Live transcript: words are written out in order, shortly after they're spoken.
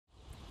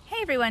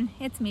Hi everyone,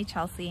 it's me,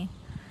 Chelsea.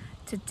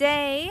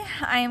 Today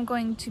I am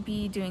going to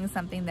be doing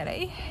something that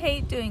I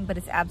hate doing, but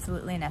it's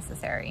absolutely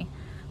necessary.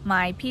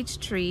 My peach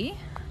tree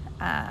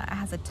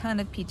has a ton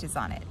of peaches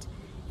on it,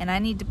 and I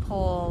need to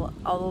pull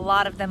a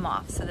lot of them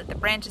off so that the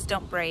branches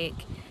don't break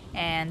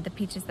and the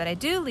peaches that I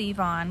do leave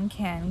on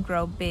can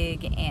grow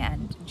big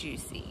and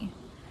juicy.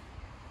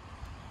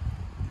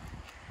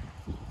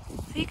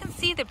 So you can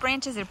see the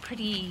branches are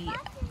pretty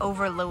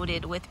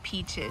overloaded with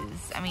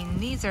peaches. I mean,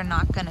 these are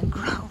not gonna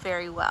grow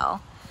very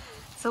well.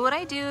 So what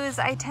I do is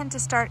I tend to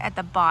start at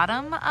the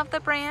bottom of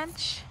the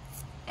branch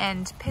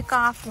and pick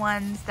off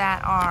ones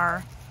that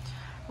are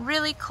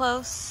really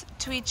close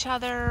to each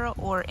other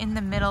or in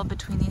the middle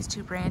between these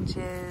two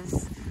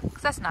branches,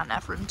 because that's not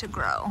enough room to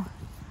grow.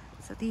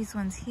 So these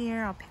ones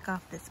here, I'll pick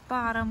off this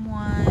bottom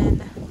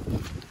one.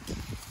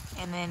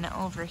 And then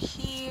over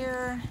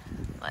here,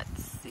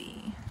 let's see.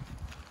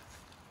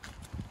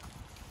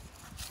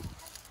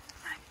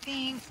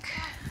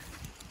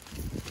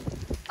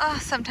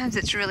 Sometimes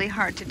it's really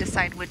hard to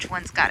decide which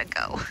one's gotta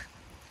go.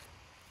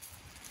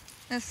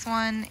 This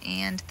one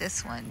and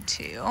this one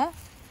too.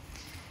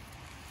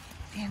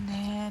 And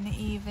then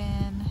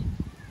even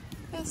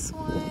this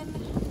one.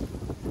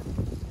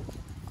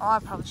 Oh, I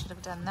probably should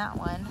have done that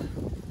one.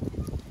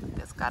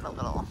 It's got a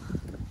little,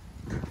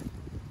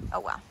 oh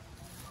well.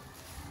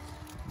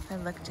 If I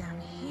look down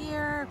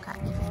here, I've got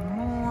even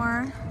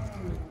more.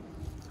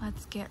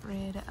 Let's get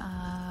rid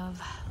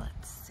of,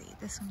 let's see,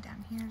 this one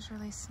down here is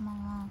really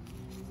small.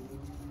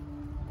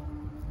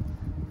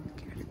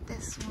 Get rid of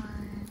this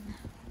one.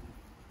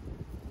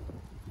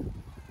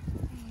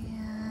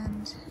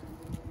 And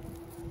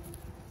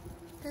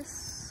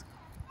this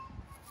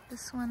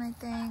one, I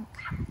think.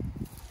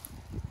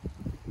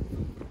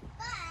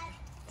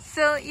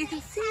 So you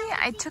can see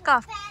I took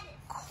off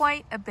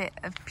quite a bit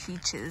of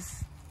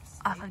peaches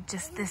off of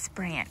just this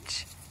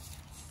branch.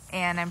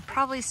 And I'm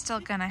probably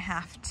still gonna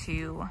have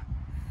to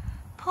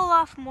pull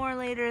off more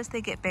later as they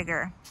get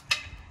bigger.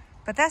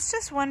 But that's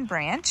just one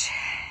branch.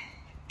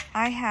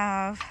 I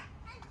have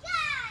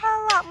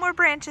a lot more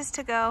branches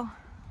to go.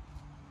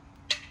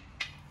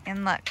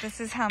 And look, this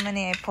is how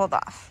many I pulled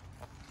off.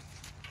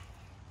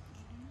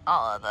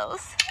 All of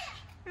those.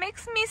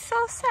 Makes me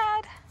so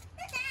sad.